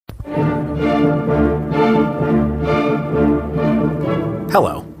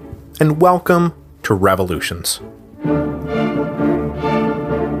and welcome to Revolutions.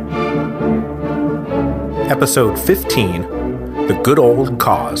 Episode 15, The Good Old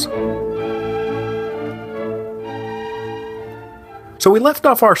Cause. So we left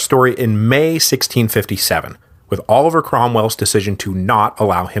off our story in May 1657, with Oliver Cromwell's decision to not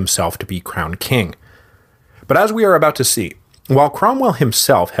allow himself to be crowned king. But as we are about to see, while Cromwell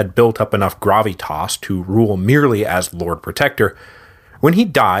himself had built up enough gravitas to rule merely as Lord Protector, when he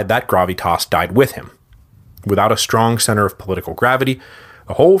died, that gravitas died with him. Without a strong center of political gravity,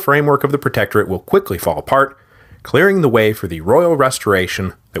 the whole framework of the Protectorate will quickly fall apart, clearing the way for the royal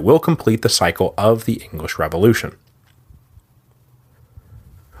restoration that will complete the cycle of the English Revolution.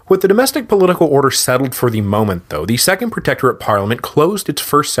 With the domestic political order settled for the moment, though, the Second Protectorate Parliament closed its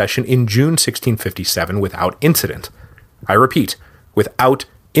first session in June 1657 without incident. I repeat, without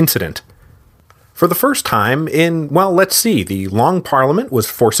incident. For the first time in, the Long Parliament was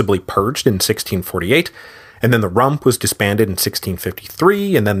forcibly purged in 1648, and then the Rump was disbanded in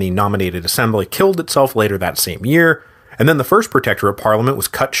 1653, and then the nominated assembly killed itself later that same year, and then the First Protectorate Parliament was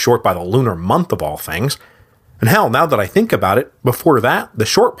cut short by the lunar month of all things. And hell, now that I think about it, before that, the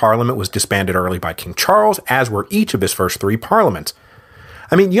Short Parliament was disbanded early by King Charles, as were each of his first three parliaments.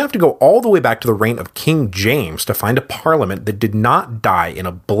 I mean, you have to go all the way back to the reign of King James to find a parliament that did not die in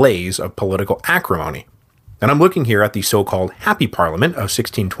a blaze of political acrimony. And I'm looking here at the so-called Happy Parliament of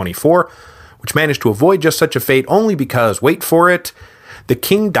 1624, which managed to avoid just such a fate only because, wait for it, the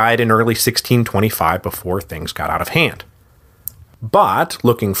king died in early 1625 before things got out of hand. But,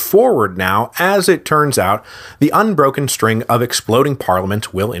 looking forward now, as it turns out, the unbroken string of exploding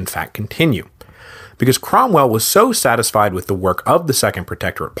parliaments will in fact continue. Because Cromwell was so satisfied with the work of the Second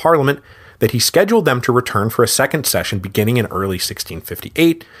Protectorate Parliament that he scheduled them to return for a second session beginning in early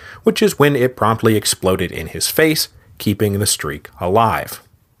 1658, which is when it promptly exploded in his face, keeping the streak alive.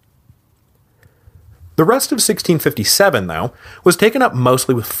 The rest of 1657, though, was taken up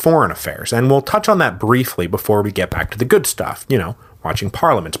mostly with foreign affairs, and we'll touch on that briefly before we get back to the good stuff, watching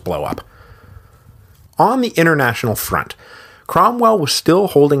parliaments blow up. On the international front, Cromwell was still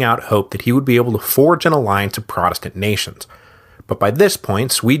holding out hope that he would be able to forge an alliance of Protestant nations. But by this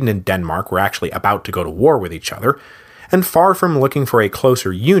point, Sweden and Denmark were actually about to go to war with each other, and far from looking for a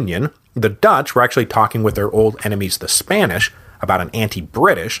closer union, the Dutch were actually talking with their old enemies the Spanish about an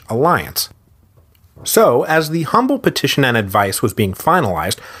anti-British alliance. So, as the humble petition and advice was being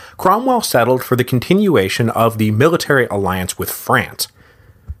finalized, Cromwell settled for the continuation of the military alliance with France.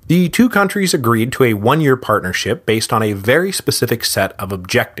 The two countries agreed to a one-year partnership based on a very specific set of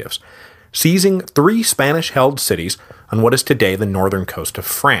objectives, seizing 3 Spanish-held cities on what is today the northern coast of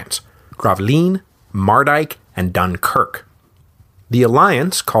France: Gravelines, Mardyke, and Dunkirk. The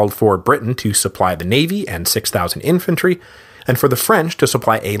alliance called for Britain to supply the navy and 6,000 infantry, and for the French to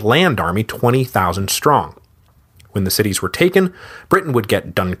supply a land army 20,000 strong. When the cities were taken, Britain would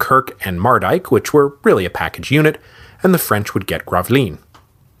get Dunkirk and Mardyke, which were really a package unit, and the French would get Gravelines.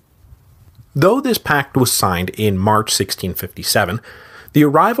 Though this pact was signed in March 1657, the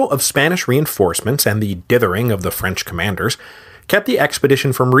arrival of Spanish reinforcements and the dithering of the French commanders kept the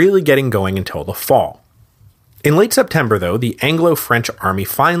expedition from really getting going until the fall. In late September, though, the Anglo-French army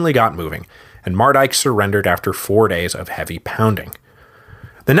finally got moving, and Mardyke surrendered after 4 days of heavy pounding.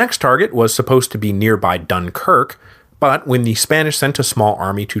 The next target was supposed to be nearby Dunkirk, but when the Spanish sent a small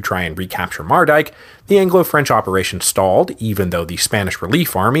army to try and recapture Mardyke, the Anglo-French operation stalled, even though the Spanish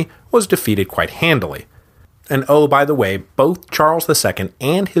relief army was defeated quite handily. And oh, by the way, both Charles II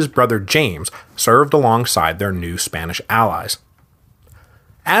and his brother James served alongside their new Spanish allies.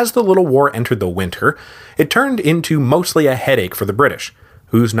 As the little war entered the winter, it turned into mostly a headache for the British,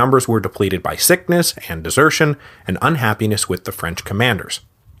 whose numbers were depleted by sickness and desertion and unhappiness with the French commanders.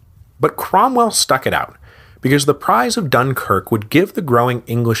 But Cromwell stuck it out, because the prize of Dunkirk would give the growing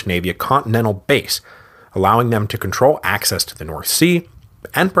English navy a continental base, allowing them to control access to the North Sea,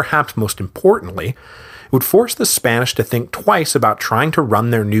 and perhaps most importantly, it would force the Spanish to think twice about trying to run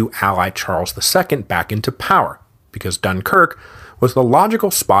their new ally Charles II back into power, because Dunkirk was the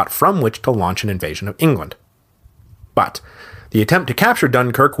logical spot from which to launch an invasion of England. But the attempt to capture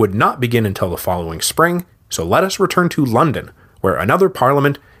Dunkirk would not begin until the following spring, so let us return to London, where another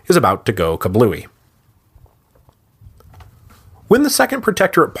parliament is about to go kablooey. When the Second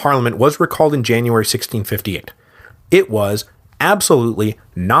Protectorate Parliament was recalled in January 1658, it was absolutely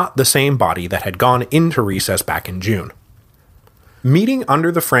not the same body that had gone into recess back in June. Meeting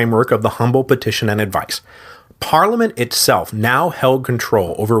under the framework of the humble petition and advice, Parliament itself now held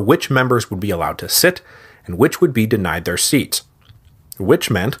control over which members would be allowed to sit and which would be denied their seats,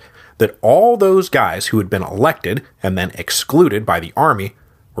 which meant that all those guys who had been elected and then excluded by the army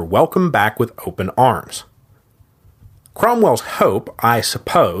were welcomed back with open arms. Cromwell's hope, I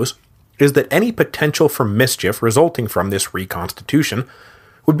suppose, is that any potential for mischief resulting from this reconstitution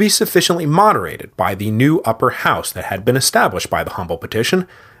would be sufficiently moderated by the new upper house that had been established by the humble petition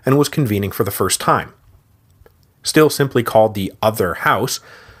and was convening for the first time. Still simply called the Other House,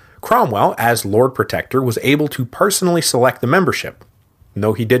 Cromwell, as Lord Protector, was able to personally select the membership. And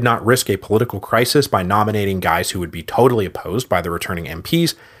though he did not risk a political crisis by nominating guys who would be totally opposed by the returning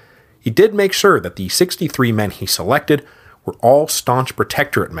MPs, he did make sure that the 63 men he selected were all staunch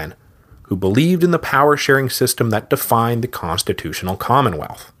Protectorate men who believed in the power-sharing system that defined the constitutional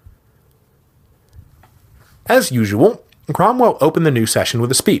Commonwealth. As usual, Cromwell opened the new session with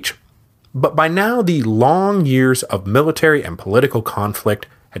a speech, but by now the long years of military and political conflict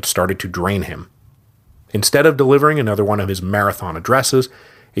had started to drain him. Instead of delivering another one of his marathon addresses,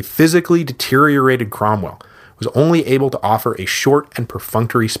 a physically deteriorated Cromwell was only able to offer a short and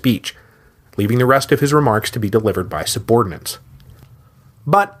perfunctory speech, leaving the rest of his remarks to be delivered by subordinates.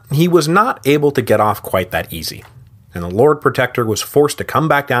 But he was not able to get off quite that easy, and the Lord Protector was forced to come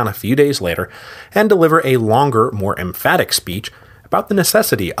back down a few days later and deliver a longer, more emphatic speech about the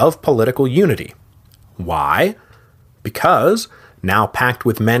necessity of political unity. Why? Because, now packed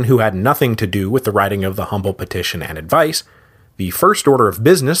with men who had nothing to do with the writing of the humble petition and advice, the first order of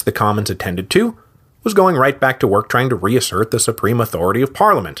business the Commons attended to was going right back to work trying to reassert the supreme authority of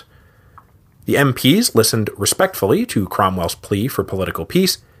Parliament. The MPs listened respectfully to Cromwell's plea for political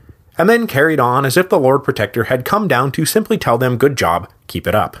peace, and then carried on as if the Lord Protector had come down to simply tell them, "Good job, keep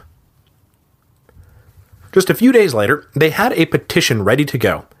it up." Just a few days later, they had a petition ready to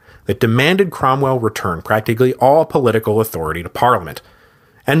go that demanded Cromwell return practically all political authority to Parliament.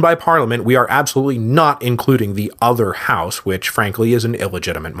 And by Parliament, we are absolutely not including the Other House, which frankly is an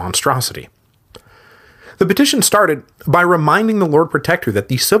illegitimate monstrosity. The petition started by reminding the Lord Protector that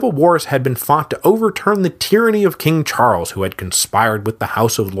the civil wars had been fought to overturn the tyranny of King Charles, who had conspired with the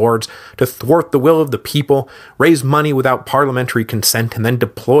House of Lords to thwart the will of the people, raise money without parliamentary consent, and then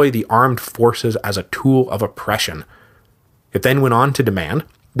deploy the armed forces as a tool of oppression. It then went on to demand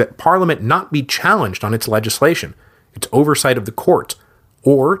that Parliament not be challenged on its legislation, its oversight of the courts,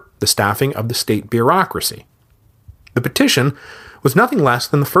 or the staffing of the state bureaucracy. The petition was nothing less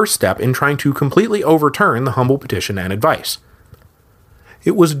than the first step in trying to completely overturn the humble petition and advice.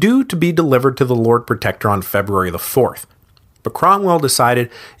 It was due to be delivered to the Lord Protector on February the 4th, but Cromwell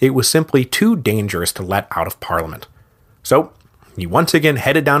decided it was simply too dangerous to let out of Parliament. So, he once again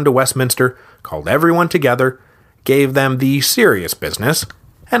headed down to Westminster, called everyone together, gave them the serious business,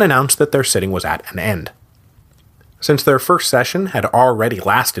 and announced that their sitting was at an end. Since their first session had already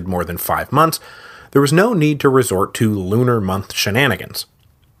lasted more than 5 months, there was no need to resort to lunar month shenanigans.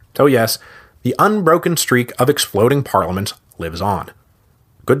 So yes, the unbroken streak of exploding parliaments lives on.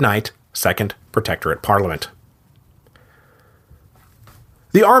 Good night, Second Protectorate Parliament.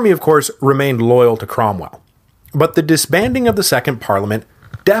 The army, of course, remained loyal to Cromwell, but the disbanding of the Second Parliament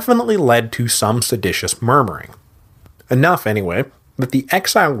definitely led to some seditious murmuring. Enough, anyway, that the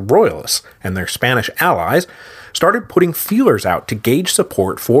exiled royalists and their Spanish allies started putting feelers out to gauge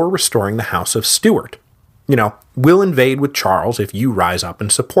support for restoring the House of Stuart. We'll invade with Charles if you rise up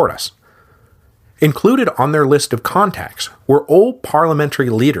and support us. Included on their list of contacts were old parliamentary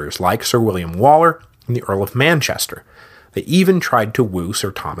leaders like Sir William Waller and the Earl of Manchester. They even tried to woo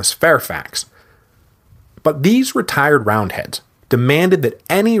Sir Thomas Fairfax. But these retired Roundheads demanded that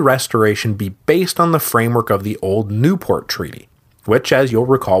any restoration be based on the framework of the old Newport Treaty, which, as you'll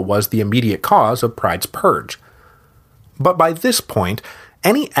recall, was the immediate cause of Pride's Purge. But by this point,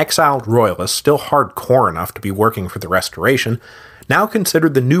 any exiled royalists still hardcore enough to be working for the restoration now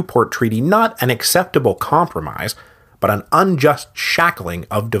considered the Newport Treaty not an acceptable compromise, but an unjust shackling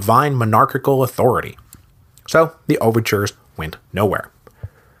of divine monarchical authority. So the overtures went nowhere.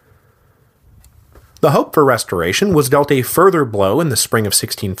 The hope for restoration was dealt a further blow in the spring of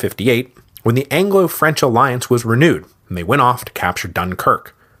 1658 when the Anglo-French alliance was renewed and they went off to capture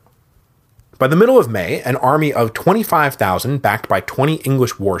Dunkirk. By the middle of May, an army of 25,000 backed by 20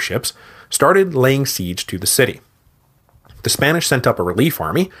 English warships started laying siege to the city. The Spanish sent up a relief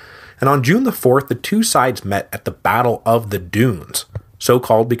army, and on June the 4th the two sides met at the Battle of the Dunes, so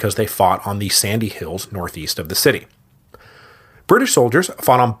called because they fought on the sandy hills northeast of the city. British soldiers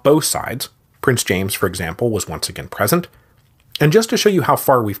fought on both sides. Prince James, for example, was once again present. And just to show you how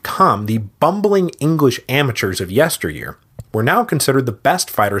far we've come, the bumbling English amateurs of yesteryear were now considered the best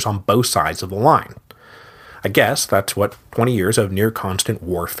fighters on both sides of the line. I guess that's what 20 years of near-constant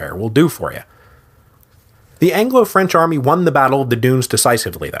warfare will do for you. The Anglo-French army won the Battle of the Dunes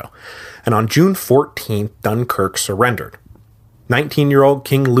decisively, though, and on June 14th, Dunkirk surrendered. 19-year-old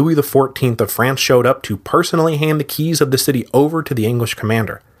King Louis XIV of France showed up to personally hand the keys of the city over to the English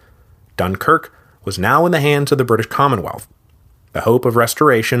commander. Dunkirk was now in the hands of the British Commonwealth. The hope of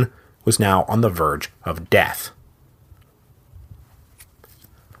restoration was now on the verge of death.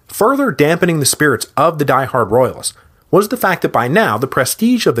 Further dampening the spirits of the die-hard royalists was the fact that by now the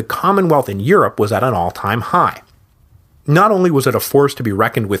prestige of the Commonwealth in Europe was at an all-time high. Not only was it a force to be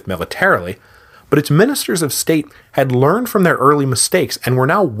reckoned with militarily, but its ministers of state had learned from their early mistakes and were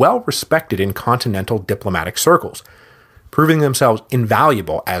now well respected in continental diplomatic circles, proving themselves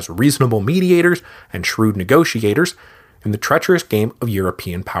invaluable as reasonable mediators and shrewd negotiators in the treacherous game of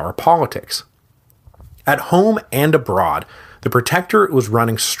European power politics. At home and abroad, the Protectorate was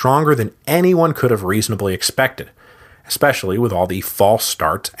running stronger than anyone could have reasonably expected, especially with all the false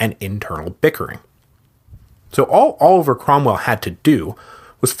starts and internal bickering. So all Oliver Cromwell had to do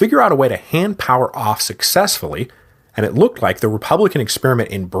was figure out a way to hand power off successfully, and it looked like the Republican experiment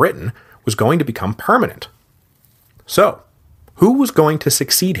in Britain was going to become permanent. So, who was going to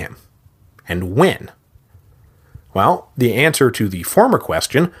succeed him? And when? Well, the answer to the former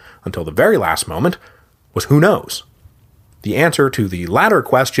question, until the very last moment, was who knows? The answer to the latter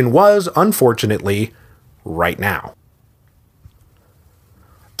question was, unfortunately, right now.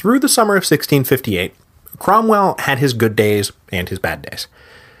 Through the summer of 1658, Cromwell had his good days and his bad days.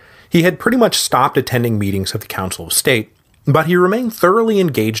 He had pretty much stopped attending meetings of the Council of State, but he remained thoroughly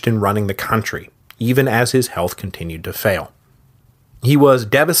engaged in running the country, even as his health continued to fail. He was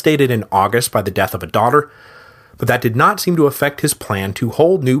devastated in August by the death of a daughter, but that did not seem to affect his plan to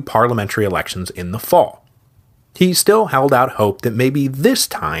hold new parliamentary elections in the fall. He still held out hope that maybe this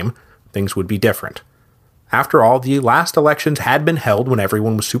time things would be different. After all, the last elections had been held when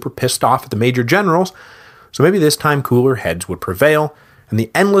everyone was super pissed off at the major generals, so maybe this time cooler heads would prevail, and the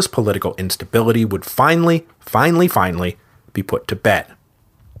endless political instability would finally be put to bed.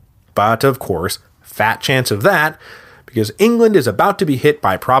 But, of course, fat chance of that, because England is about to be hit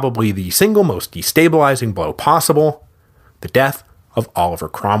by probably the single most destabilizing blow possible, the death of Oliver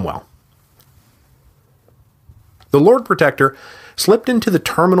Cromwell. The Lord Protector slipped into the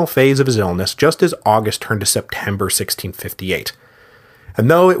terminal phase of his illness just as August turned to September 1658,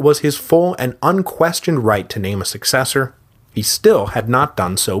 and though it was his full and unquestioned right to name a successor, he still had not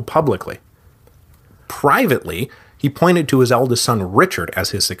done so publicly. Privately, he pointed to his eldest son Richard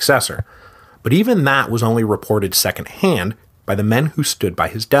as his successor, but even that was only reported secondhand by the men who stood by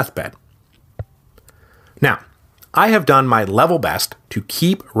his deathbed. Now, I have done my level best to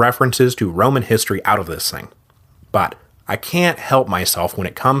keep references to Roman history out of this thing, but I can't help myself when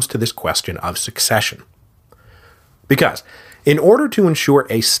it comes to this question of succession. Because, in order to ensure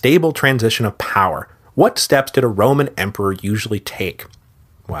a stable transition of power, what steps did a Roman emperor usually take?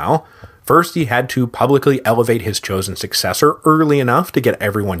 Well, first he had to publicly elevate his chosen successor early enough to get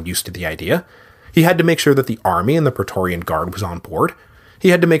everyone used to the idea. He had to make sure that the army and the Praetorian Guard was on board. He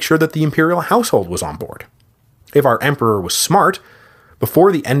had to make sure that the imperial household was on board. If our emperor was smart,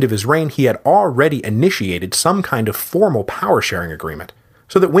 before the end of his reign he had already initiated some kind of formal power-sharing agreement,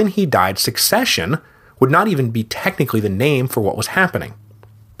 so that when he died, succession would not even be technically the name for what was happening,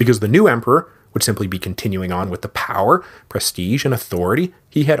 because the new emperor would simply be continuing on with the power, prestige, and authority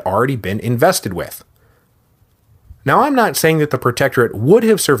he had already been invested with. Now, I'm not saying that the Protectorate would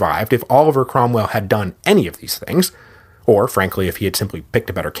have survived if Oliver Cromwell had done any of these things, or, frankly, if he had simply picked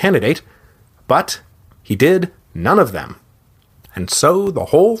a better candidate, but he did none of them. And so the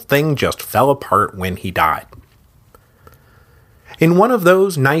whole thing just fell apart when he died. In one of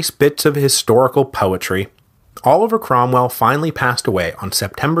those nice bits of historical poetry, Oliver Cromwell finally passed away on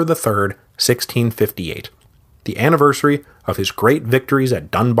September the 3rd, 1658, the anniversary of his great victories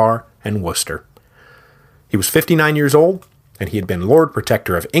at Dunbar and Worcester. He was 59 years old, and he had been Lord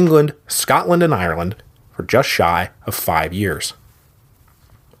Protector of England, Scotland, and Ireland for just shy of 5 years.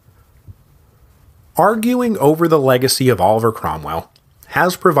 Arguing over the legacy of Oliver Cromwell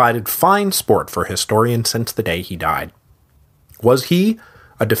has provided fine sport for historians since the day he died. Was he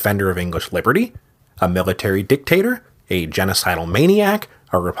a defender of English liberty, a military dictator, a genocidal maniac,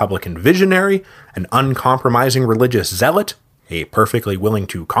 a Republican visionary, an uncompromising religious zealot, a perfectly willing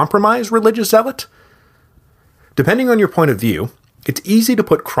to compromise religious zealot? Depending on your point of view, it's easy to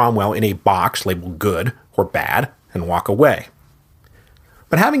put Cromwell in a box labeled good or bad and walk away.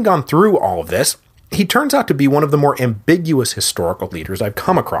 But having gone through all of this, he turns out to be one of the more ambiguous historical leaders I've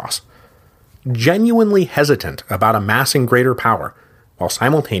come across. Genuinely hesitant about amassing greater power, while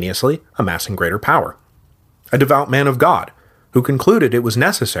simultaneously amassing greater power. A devout man of God, who concluded it was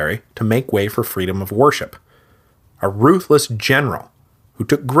necessary to make way for freedom of worship. A ruthless general, who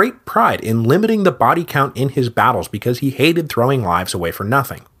took great pride in limiting the body count in his battles because he hated throwing lives away for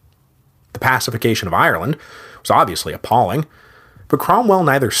nothing. The pacification of Ireland was obviously appalling, but Cromwell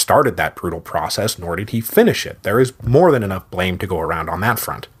neither started that brutal process nor did he finish it. There is more than enough blame to go around on that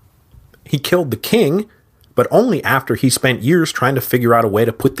front. He killed the king, but only after he spent years trying to figure out a way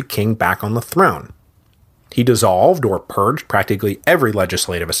to put the king back on the throne. He dissolved or purged practically every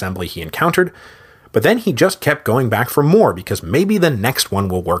legislative assembly he encountered, but then he just kept going back for more because maybe the next one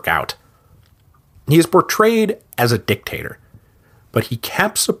will work out. He is portrayed as a dictator, but he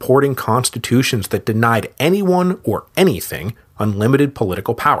kept supporting constitutions that denied anyone or anything unlimited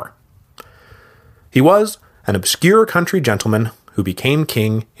political power. He was an obscure country gentleman who became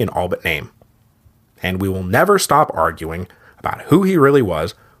king in all but name. And we will never stop arguing about who he really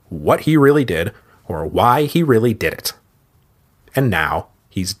was, what he really did, or why he really did it. And now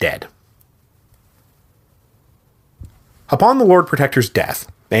he's dead. Upon the Lord Protector's death,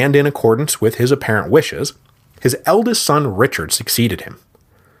 and in accordance with his apparent wishes, his eldest son Richard succeeded him.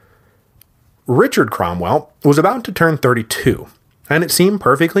 Richard Cromwell was about to turn 32, and it seemed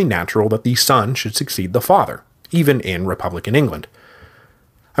perfectly natural that the son should succeed the father, even in Republican England.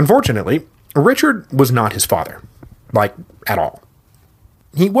 Unfortunately, Richard was not his father, at all.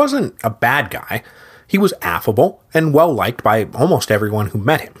 He wasn't a bad guy. He was affable and well-liked by almost everyone who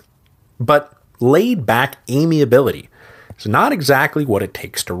met him. But laid-back amiability is not exactly what it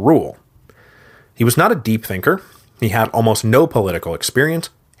takes to rule. He was not a deep thinker. He had almost no political experience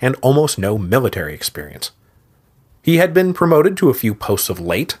and almost no military experience. He had been promoted to a few posts of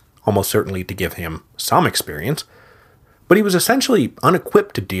late, almost certainly to give him some experience, but he was essentially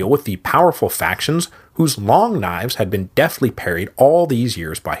unequipped to deal with the powerful factions whose long knives had been deftly parried all these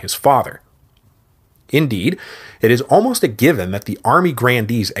years by his father. Indeed, it is almost a given that the army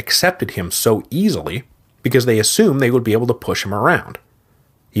grandees accepted him so easily because they assumed they would be able to push him around.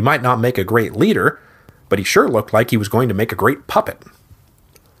 He might not make a great leader, but he sure looked like he was going to make a great puppet.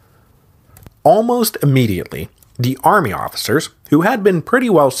 Almost immediately, the army officers, who had been pretty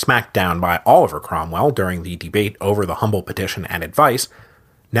well smacked down by Oliver Cromwell during the debate over the humble petition and advice,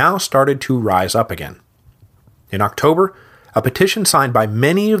 now started to rise up again. In October, a petition signed by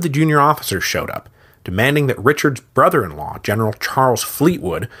many of the junior officers showed up, demanding that Richard's brother-in-law, General Charles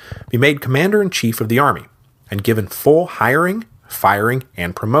Fleetwood, be made commander-in-chief of the army, and given full hiring, firing,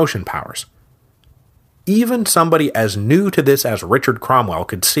 and promotion powers. Even somebody as new to this as Richard Cromwell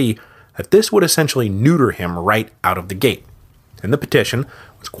could see that this would essentially neuter him right out of the gate, and the petition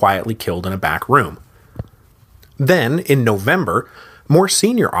was quietly killed in a back room. Then, in November, more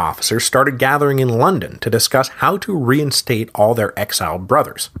senior officers started gathering in London to discuss how to reinstate all their exiled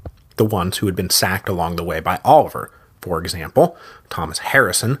brothers, the ones who had been sacked along the way by Oliver, for example, Thomas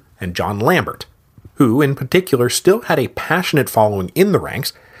Harrison and John Lambert, who in particular still had a passionate following in the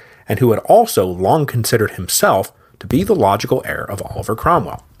ranks, and who had also long considered himself to be the logical heir of Oliver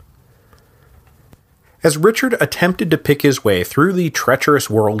Cromwell. As Richard attempted to pick his way through the treacherous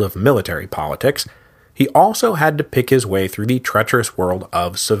world of military politics, he also had to pick his way through the treacherous world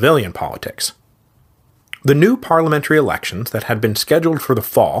of civilian politics. The new parliamentary elections that had been scheduled for the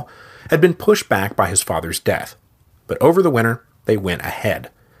fall had been pushed back by his father's death, but over the winter they went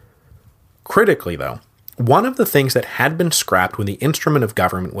ahead. Critically, though, one of the things that had been scrapped when the instrument of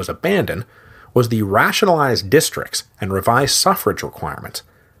government was abandoned was the rationalized districts and revised suffrage requirements.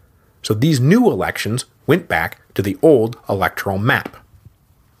 So these new elections went back to the old electoral map,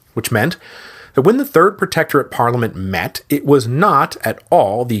 which meant that when the Third Protectorate Parliament met, it was not at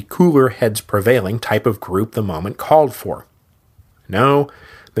all the cooler heads prevailing type of group the moment called for. No,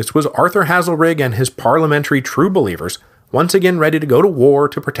 this was Arthur Haselrig and his parliamentary true believers once again ready to go to war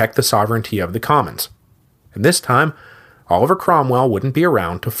to protect the sovereignty of the Commons. And this time, Oliver Cromwell wouldn't be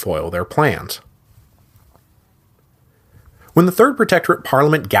around to foil their plans. When the Third Protectorate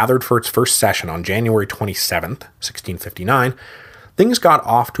Parliament gathered for its first session on January 27th, 1659, things got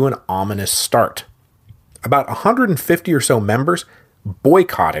off to an ominous start. About 150 or so members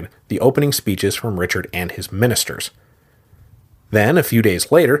boycotted the opening speeches from Richard and his ministers. Then, a few days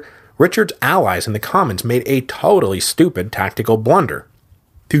later, Richard's allies in the Commons made a totally stupid tactical blunder.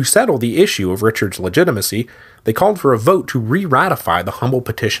 To settle the issue of Richard's legitimacy, they called for a vote to re-ratify the humble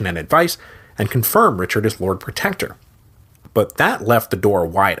petition and advice and confirm Richard as Lord Protector. But that left the door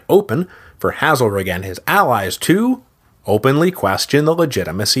wide open for Haselrig and his allies to openly question the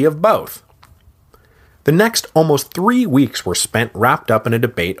legitimacy of both. The next almost 3 weeks were spent wrapped up in a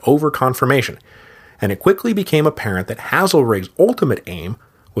debate over confirmation, and it quickly became apparent that Haselrig's ultimate aim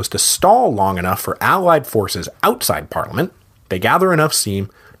was to stall long enough for Allied forces outside Parliament, they gather enough steam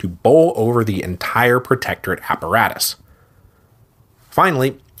to bowl over the entire Protectorate apparatus.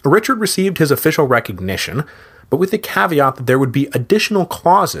 Finally, Richard received his official recognition, but with the caveat that there would be additional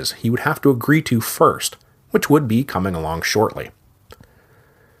clauses he would have to agree to first, which would be coming along shortly.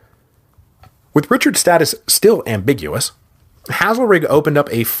 With Richard's status still ambiguous, Hazelrig opened up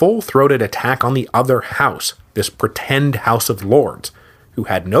a full-throated attack on the other house, this pretend House of Lords, who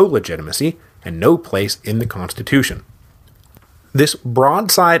had no legitimacy and no place in the Constitution. This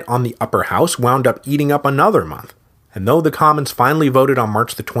broadside on the upper house wound up eating up another month, and though the Commons finally voted on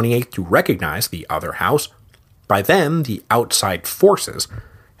March the 28th to recognize the other house, by then the outside forces,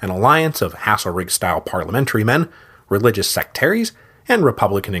 an alliance of Haselrig-style parliamentary men, religious sectaries, and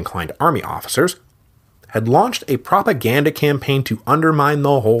Republican-inclined army officers, had launched a propaganda campaign to undermine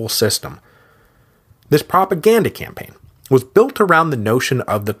the whole system. This propaganda campaign was built around the notion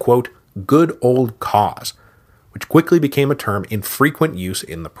of the, quote, good old cause, which quickly became a term in frequent use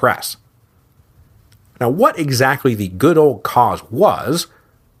in the press. Now, what exactly the good old cause was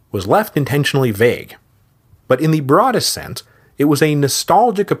left intentionally vague, but in the broadest sense, it was a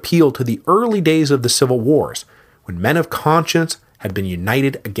nostalgic appeal to the early days of the Civil Wars, when men of conscience had been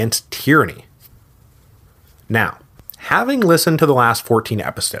united against tyranny. Now, having listened to the last 14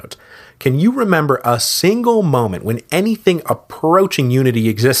 episodes, can you remember a single moment when anything approaching unity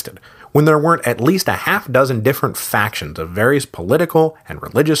existed, when there weren't at least a half dozen different factions of various political and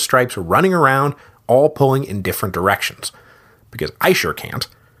religious stripes running around, all pulling in different directions? Because I sure can't.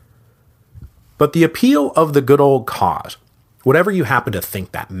 But the appeal of the good old cause, whatever you happen to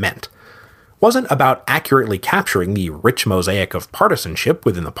think that meant, wasn't about accurately capturing the rich mosaic of partisanship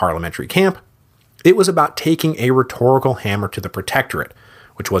within the parliamentary camp. It was about taking a rhetorical hammer to the Protectorate,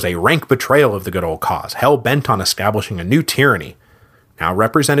 which was a rank betrayal of the good old cause, hell-bent on establishing a new tyranny, now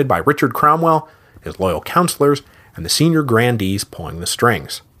represented by Richard Cromwell, his loyal counselors, and the senior grandees pulling the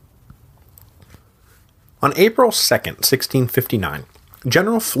strings. On April 2nd, 1659,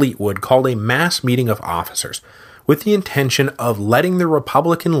 General Fleetwood called a mass meeting of officers with the intention of letting the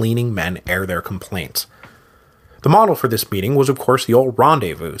Republican-leaning men air their complaints. The model for this meeting was, of course, the old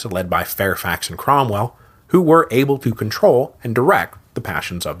rendezvous led by Fairfax and Cromwell, who were able to control and direct the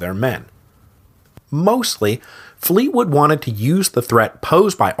passions of their men. Mostly, Fleetwood wanted to use the threat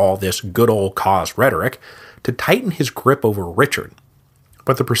posed by all this good old cause rhetoric to tighten his grip over Richard,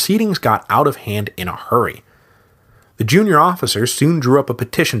 but the proceedings got out of hand in a hurry. The junior officers soon drew up a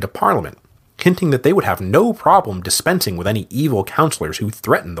petition to Parliament, hinting that they would have no problem dispensing with any evil counselors who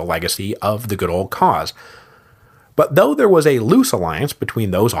threatened the legacy of the good old cause. But though there was a loose alliance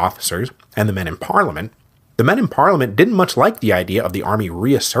between those officers and the men in Parliament, the men in Parliament didn't much like the idea of the army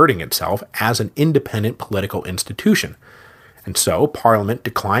reasserting itself as an independent political institution, and so Parliament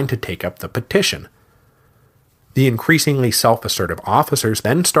declined to take up the petition. The increasingly self-assertive officers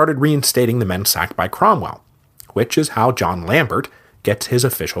then started reinstating the men sacked by Cromwell, which is how John Lambert gets his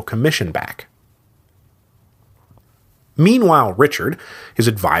official commission back. Meanwhile, Richard, his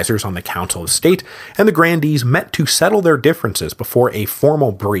advisors on the Council of State, and the grandees met to settle their differences before a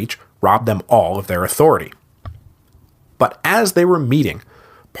formal breach robbed them all of their authority. But as they were meeting,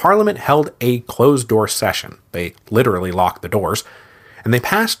 Parliament held a closed-door session. They literally locked the doors, and they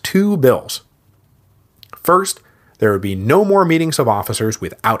passed two bills. First, there would be no more meetings of officers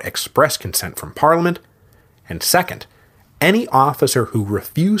without express consent from Parliament, and second, any officer who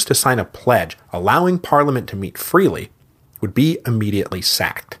refused to sign a pledge allowing Parliament to meet freely would be immediately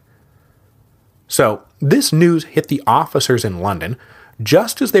sacked. So, this news hit the officers in London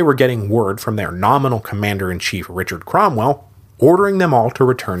just as they were getting word from their nominal commander-in-chief Richard Cromwell, ordering them all to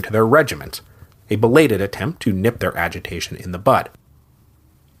return to their regiments, a belated attempt to nip their agitation in the bud.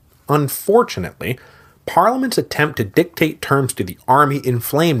 Unfortunately, Parliament's attempt to dictate terms to the army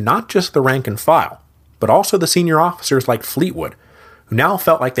inflamed not just the rank and file, but also the senior officers like Fleetwood, who now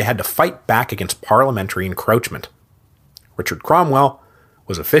felt like they had to fight back against parliamentary encroachment. Richard Cromwell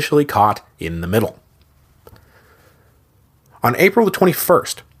was officially caught in the middle. On April the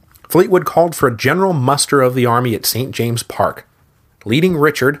 21st, Fleetwood called for a general muster of the army at St. James Park, leading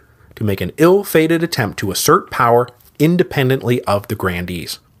Richard to make an ill-fated attempt to assert power independently of the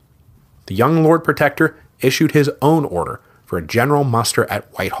grandees. The young Lord Protector issued his own order for a general muster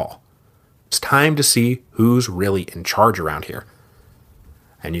at Whitehall. It's time to see who's really in charge around here.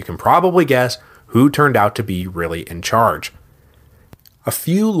 And you can probably guess who turned out to be really in charge. A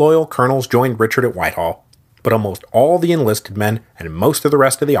few loyal colonels joined Richard at Whitehall, but almost all the enlisted men and most of the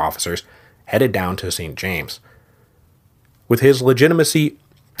rest of the officers headed down to St. James. With his legitimacy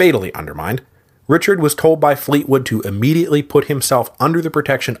fatally undermined, Richard was told by Fleetwood to immediately put himself under the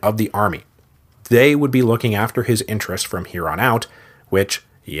protection of the army. They would be looking after his interests from here on out, which,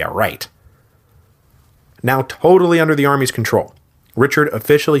 yeah, right. Now totally under the army's control, Richard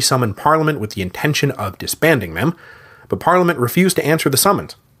officially summoned Parliament with the intention of disbanding them, but Parliament refused to answer the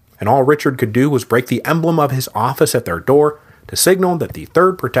summons, and all Richard could do was break the emblem of his office at their door to signal that the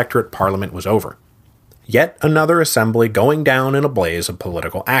Third Protectorate Parliament was over. Yet another assembly going down in a blaze of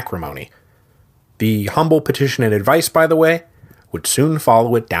political acrimony. The humble petition and advice, by the way, would soon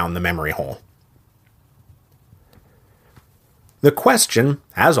follow it down the memory hole. The question,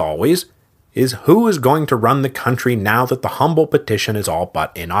 as always, is who is going to run the country now that the humble petition is all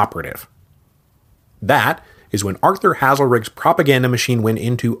but inoperative? That is when Arthur Haselrig's propaganda machine went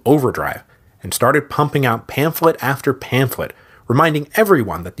into overdrive and started pumping out pamphlet after pamphlet, reminding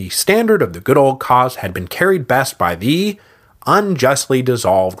everyone that the standard of the good old cause had been carried best by the unjustly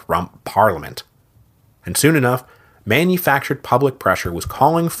dissolved Rump Parliament. And soon enough, manufactured public pressure was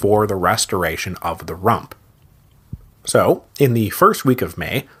calling for the restoration of the Rump. So, in the first week of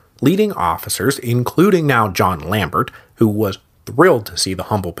May, leading officers, including now John Lambert, who was thrilled to see the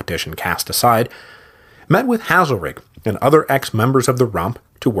humble petition cast aside, met with Haselrig and other ex-members of the Rump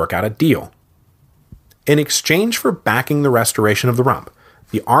to work out a deal. In exchange for backing the restoration of the Rump,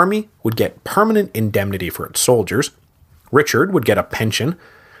 the army would get permanent indemnity for its soldiers, Richard would get a pension,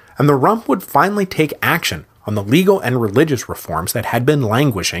 and the Rump would finally take action on the legal and religious reforms that had been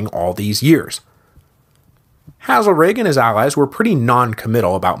languishing all these years. Haselrig and his allies were pretty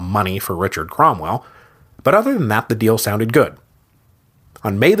non-committal about money for Richard Cromwell, but other than that the deal sounded good.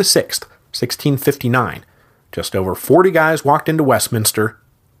 On May the 6th, 1659, just over 40 guys walked into Westminster,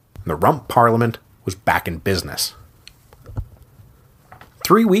 and the Rump Parliament was back in business.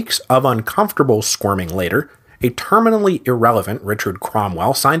 3 weeks of uncomfortable squirming later, a terminally irrelevant Richard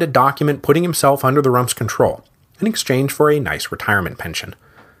Cromwell signed a document putting himself under the Rump's control, in exchange for a nice retirement pension.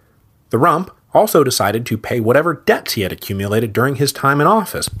 The Rump also decided to pay whatever debts he had accumulated during his time in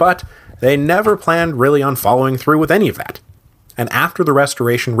office, but they never planned really on following through with any of that. And after the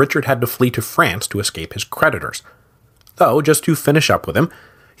restoration, Richard had to flee to France to escape his creditors. Though, just to finish up with him,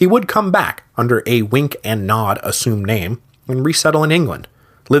 he would come back under a wink and nod assumed name and resettle in England,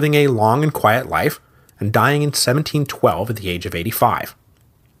 living a long and quiet life and dying in 1712 at the age of 85.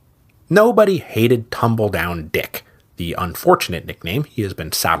 Nobody hated Tumbledown Dick, the unfortunate nickname he has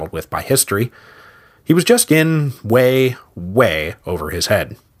been saddled with by history. He was just in way, way over his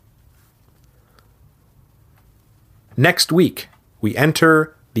head. Next week, we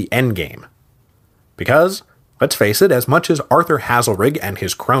enter the endgame. Because, let's face it, as much as Arthur Haselrig and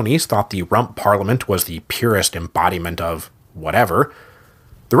his cronies thought the Rump Parliament was the purest embodiment of whatever,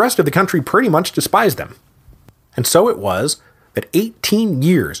 the rest of the country pretty much despised them. And so it was that 18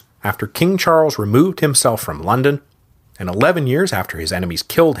 years after King Charles removed himself from London, and 11 years after his enemies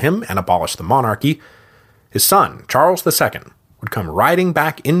killed him and abolished the monarchy, his son, Charles II, would come riding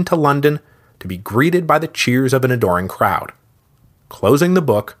back into London to be greeted by the cheers of an adoring crowd, closing the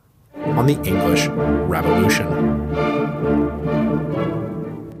book on the English Revolution.